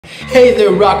Hey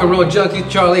there, rock and roll junkies,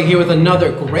 Charlie here with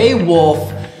another GrayWoof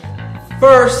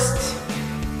first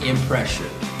impression.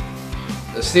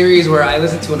 The series where I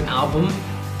listen to an album,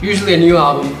 usually a new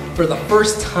album, for the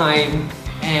first time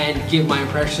and give my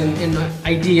impression and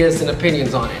ideas and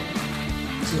opinions on it.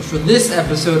 So for this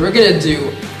episode, we're gonna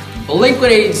do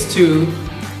blink-182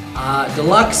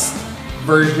 Deluxe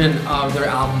version of their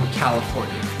album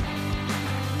California,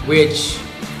 which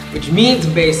means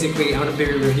basically I'm going to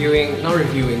be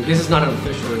this is not an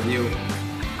official review.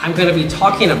 I'm going to be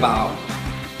talking about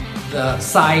the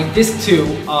side disc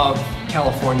 2 of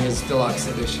California's Deluxe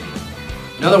edition.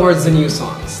 In other words, the new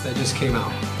songs that just came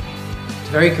out. It's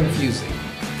very confusing,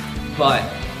 but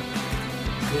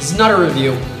this is not a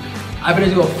review. I'm going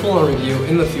to do a full-on review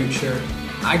in the future.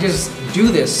 I just do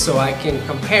this so I can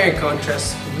compare and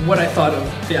contrast what I thought of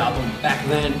the album back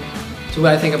then to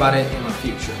what I think about it in the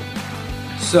future.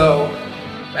 So,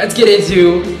 let's get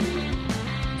into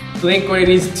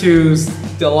blink-182's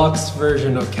Deluxe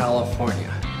version of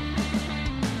California.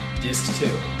 Disc 2.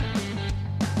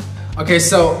 Okay,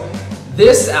 so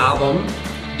this album,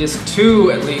 Disc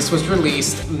 2 at least, was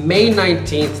released May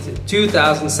 19th,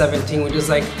 2017, which is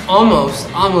like almost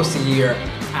a year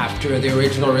after the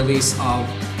original release of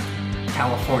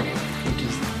California, which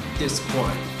is Disc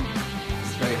 1.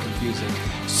 It's very confusing.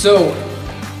 So,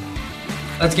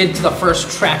 let's get to the first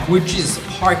track, which is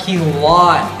Parking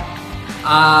Lot.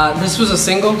 This was a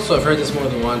single, so I've heard this more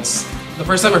than once. The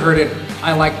first time I heard it,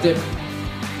 I liked it.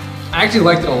 I actually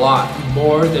liked it a lot,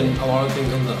 more than a lot of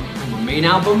things on the main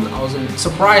album. I was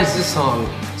surprised this song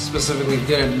specifically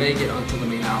didn't make it onto the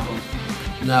main album.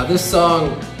 Now this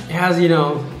song has, it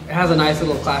has a nice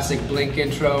little classic Blink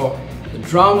intro. The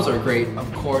drums are great,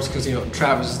 of course, because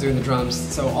Travis is doing the drums.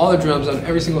 So all the drums on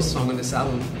every single song on this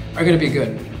album are gonna be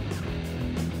good.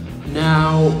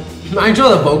 Now, I enjoy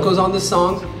the vocals on this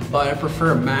song, but I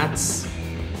prefer Matt's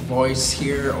voice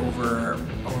here over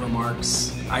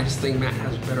Mark's. I just think Matt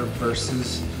has better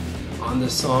verses on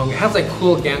this song. It has like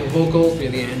cool gang vocals near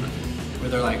the end, where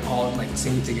they're like all like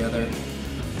singing together.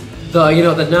 The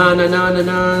the na na na na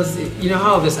nas. You know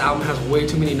how this album has way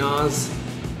too many nas?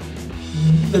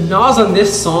 The nas on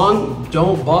this song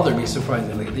don't bother me,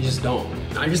 surprisingly. They just don't.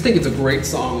 I just think it's a great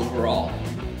song overall.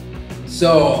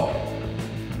 So,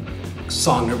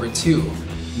 song number 2,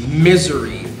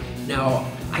 Misery. Now,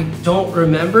 I don't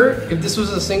remember if this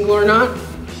was a single or not.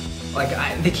 Like,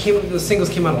 the singles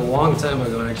came out a long time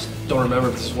ago, and I just don't remember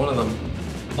if this is one of them.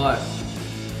 But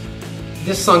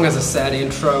this song has a sad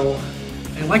intro,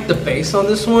 and like the bass on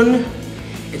this one,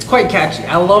 it's quite catchy.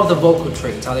 I love the vocal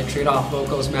traits, how they trade off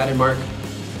vocals, Matt and Mark.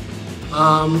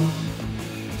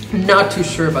 Not too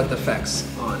sure about the effects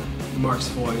on Mark's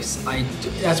voice.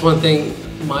 That's one thing.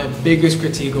 My biggest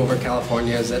critique over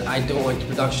California is that I don't like the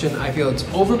production. I feel it's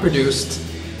overproduced.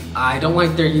 I don't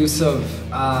like their use of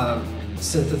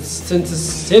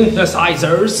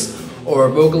synthesizers or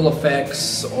vocal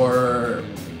effects or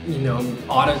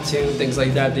auto-tune, things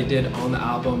like that they did on the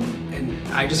album, and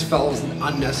I just felt it was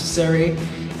unnecessary.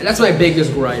 And that's my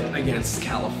biggest gripe against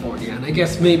California, and I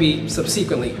guess maybe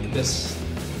subsequently this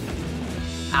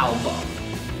album.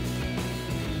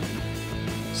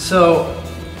 So,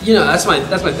 that's my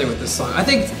thing with this song. I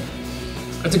think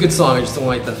it's a good song, I just don't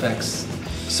like the effects.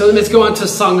 So let's go on to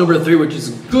song number 3, which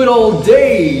is Good Old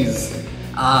Days.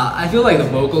 I feel like the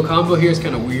vocal combo here is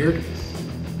kind of weird.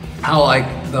 How like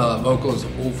the vocals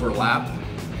overlap.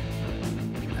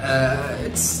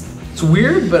 It's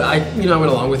weird, but I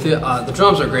went along with it. The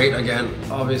drums are great again,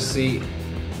 obviously.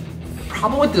 The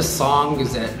problem with this song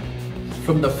is that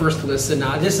from the first listen,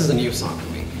 now this is a new song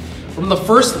for me. From the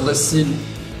first listen,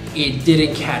 it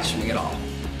didn't catch me at all.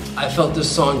 I felt this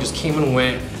song just came and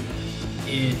went.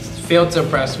 It failed to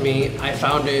impress me. I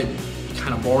found it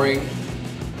kind of boring.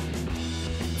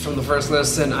 From the first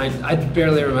listen, I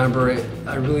barely remember it.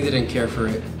 I really didn't care for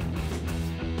it.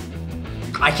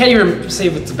 I can't even say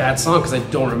if it's a bad song because I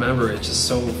don't remember it. It's just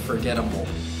so forgettable.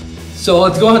 So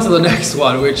let's go on to the next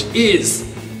one, which is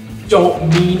Don't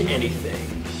Mean Anything.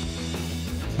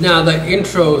 Now the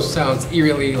intro sounds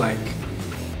eerily like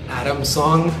Adam's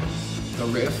song, the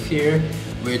riff here,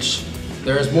 which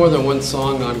there's more than one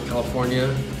song on California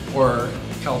or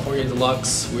California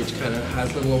Deluxe, which kind of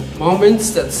has little moments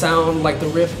that sound like the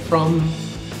riff from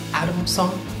Adam's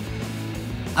song.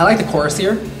 I like the chorus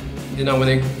here.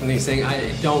 When they sing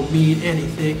I don't mean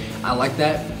anything, I like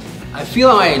that. I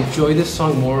feel I enjoy this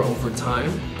song more over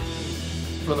time.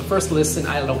 For the first listen,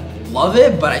 I don't love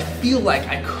it, but I feel like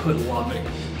I could love it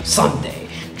someday.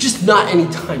 Just not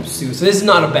anytime soon. So this is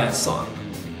not a bad song.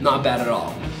 Not bad at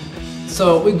all.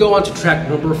 So we go on to track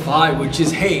number 5, which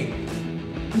is Hey,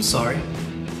 I'm Sorry.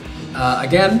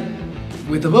 Again,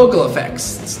 with the vocal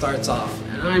effects, it starts off,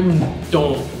 and I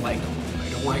don't like them. I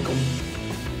don't like them.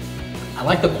 I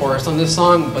like the chorus on this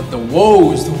song, but the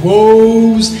woes,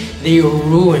 they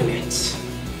ruin it.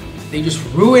 They just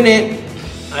ruin it.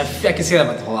 I can say that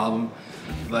about the whole album,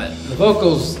 but the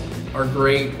vocals are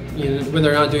great. You know, when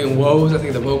they're not doing woes, I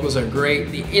think the vocals are great.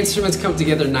 The instruments come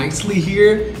together nicely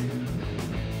here,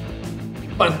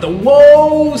 but the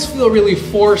woes feel really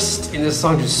forced in this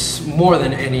song, just more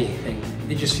than anything.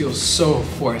 It just feels so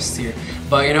forced here.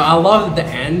 But you know, I love the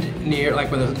end near,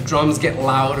 like when the drums get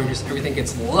louder, just everything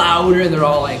gets louder. They're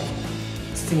all like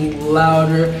singing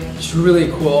louder. It's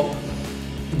really cool.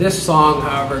 This song,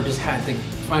 however, just had to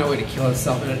find a way to kill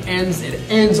itself, and it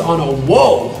ends on a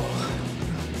whoa.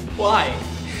 Why?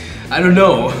 I don't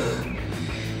know.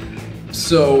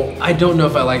 So I don't know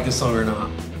if I like this song or not,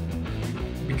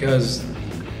 because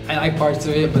I like parts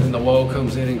of it, but then the whoa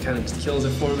comes in and kind of just kills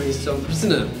it for me. So I'm just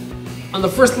on the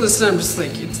first listen, I'm just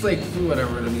like, it's like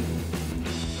whatever to me.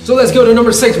 So let's go to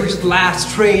number 6, which is The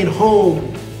Last Train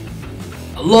Home.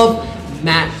 I love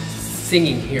Matt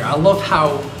singing here. I love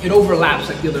how it overlaps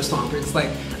like the other song, but it's like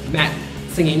Matt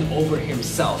singing over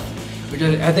himself, which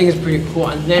I think is pretty cool.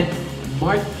 And then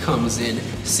Mark comes in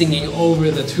singing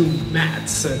over the two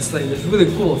Matts, so it's like this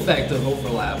really cool effect of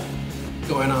overlap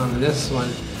going on in this one.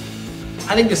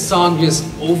 I think this song just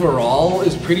overall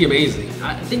is pretty amazing.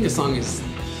 I think this song is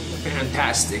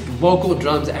fantastic. Vocal,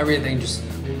 drums, everything just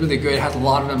really good. It has a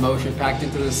lot of emotion packed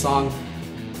into this song.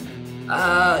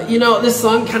 You know, this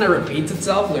song kind of repeats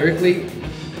itself lyrically,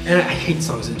 and I hate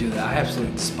songs that do that. I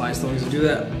absolutely despise songs that do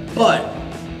that, but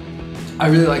I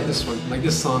really like this one. Like,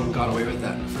 this song got away with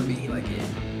that for me. Like,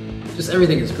 just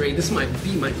everything is great. This might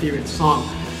be my favorite song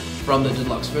from the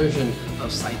deluxe version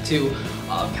of Side 2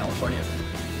 of California.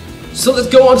 So let's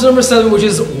go on to number 7, which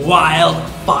is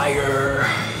Wildfire.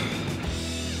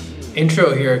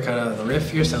 Intro here, kind of the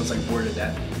riff here sounds like Bored to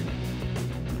Death.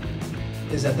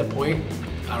 Is that the point?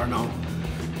 I don't know.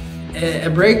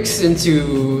 It breaks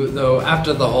into, though,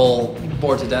 after the whole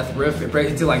Bored to Death riff, it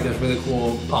breaks into like this really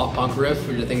cool pop punk riff,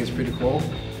 which I think is pretty cool.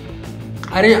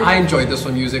 I enjoyed this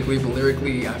one musically, but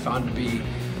lyrically I found it to be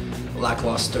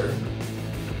lackluster,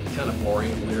 kind of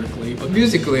boring lyrically, but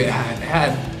musically it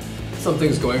had some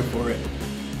things going for it.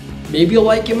 Maybe I'll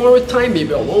like it more with time,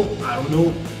 maybe I won't, I don't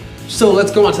know. So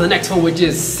let's go on to the next one, which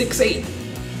is 6-8.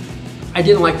 I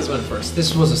didn't like this one at first.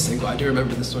 This was a single, I do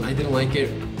remember this one. I didn't like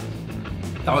it.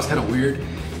 That was kind of weird.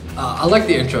 I like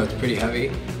the intro, it's pretty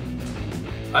heavy.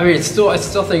 I mean, I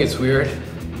still think it's weird,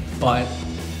 but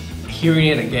hearing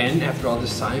it again after all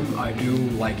this time, I do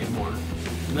like it more.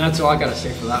 And that's all I gotta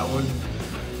say for that one.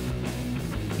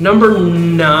 Number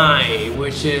 9,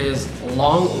 which is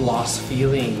Long Lost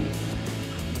Feeling.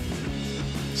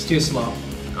 It's too slow.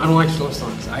 I don't like slow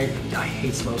songs. I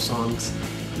hate slow songs.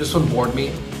 This one bored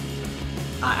me.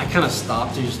 I kind of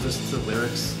stopped to just listen to the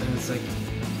lyrics, and it's like,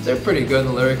 they're pretty good,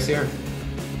 the lyrics here.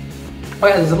 Oh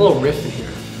yeah, there's a little riff in here.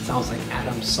 It sounds like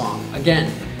Adam's song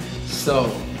again.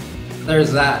 So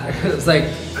there's that. It's like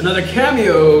another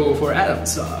cameo for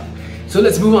Adam's song. So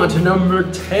let's move on to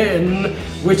number 10,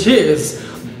 which is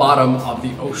Bottom of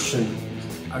the Ocean.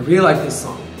 I really like this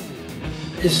song.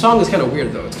 This song is kind of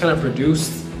weird though. It's kind of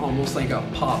produced almost like a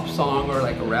pop song or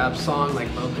like a rap song, like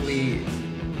vocally.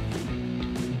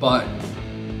 But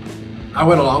I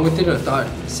went along with it and I thought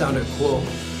it sounded cool.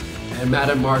 And Matt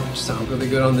and Mark sound really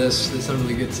good on this. They sound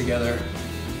really good together.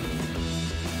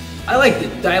 I liked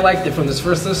it. I liked it from this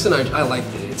first listen. I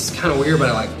liked it. It's kind of weird, but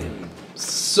I liked it.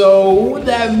 So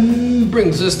that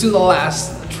brings us to the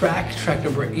last track, track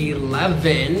number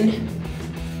 11,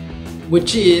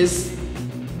 which is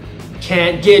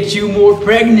Can't Get You More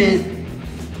Pregnant.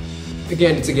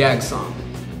 Again, it's a gag song.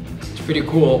 It's pretty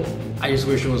cool. I just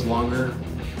wish it was longer.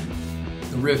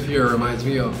 The riff here reminds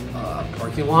me of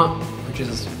Parking Lot, which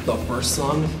is the first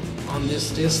song on this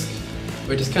disc,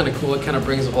 which is kind of cool. It kind of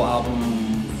brings the whole album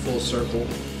full circle.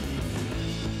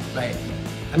 Right.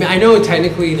 I mean, I know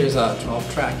technically there's a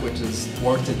 12 track, which is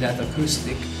Bored to Death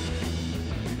acoustic,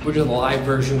 which is a live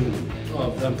version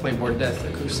of them playing Bored to Death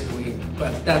acoustically,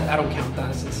 but that I don't count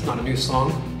that since it's not a new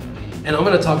song. And I'm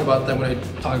going to talk about that when I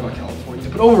talk about California.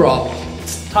 But overall,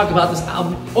 let's talk about this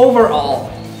album. Overall,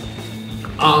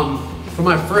 for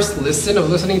my first listen of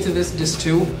listening to this disc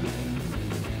 2,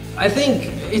 I think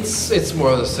it's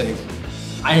more of the same.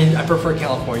 I prefer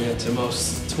California to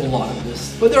a lot of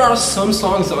this, but there are some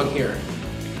songs on here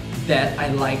that I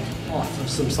like off of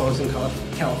some songs in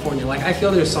California. Like, I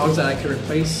feel there's songs that I could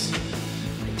replace,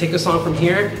 take a song from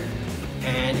here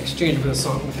and exchange it with a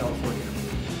song from California.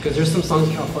 Because there's some songs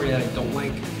in California that I don't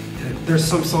like, and there's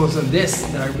some songs on this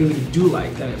that I really do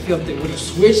like, that I feel if they would have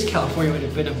switched, California would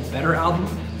have been a better album.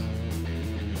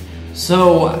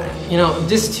 So, you know,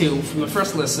 this too, from the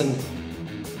first listen,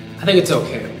 I think it's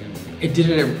okay. It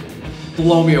didn't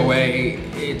blow me away.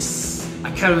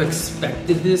 I kind of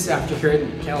expected this after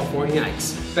hearing California. I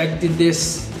expected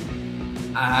this.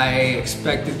 I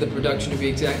expected the production to be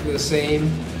exactly the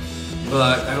same.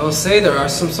 But I will say there are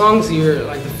some songs here,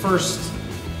 like the first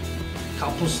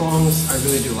couple songs, I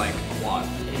really do like a lot.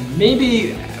 And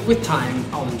maybe with time,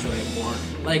 I'll enjoy it more.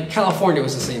 Like California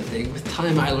was the same thing. With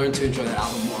time, I learned to enjoy that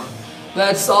album more.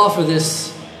 That's all for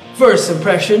this first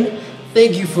impression.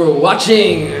 Thank you for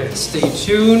watching. Stay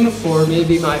tuned for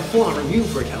maybe my full-on review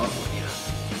for California.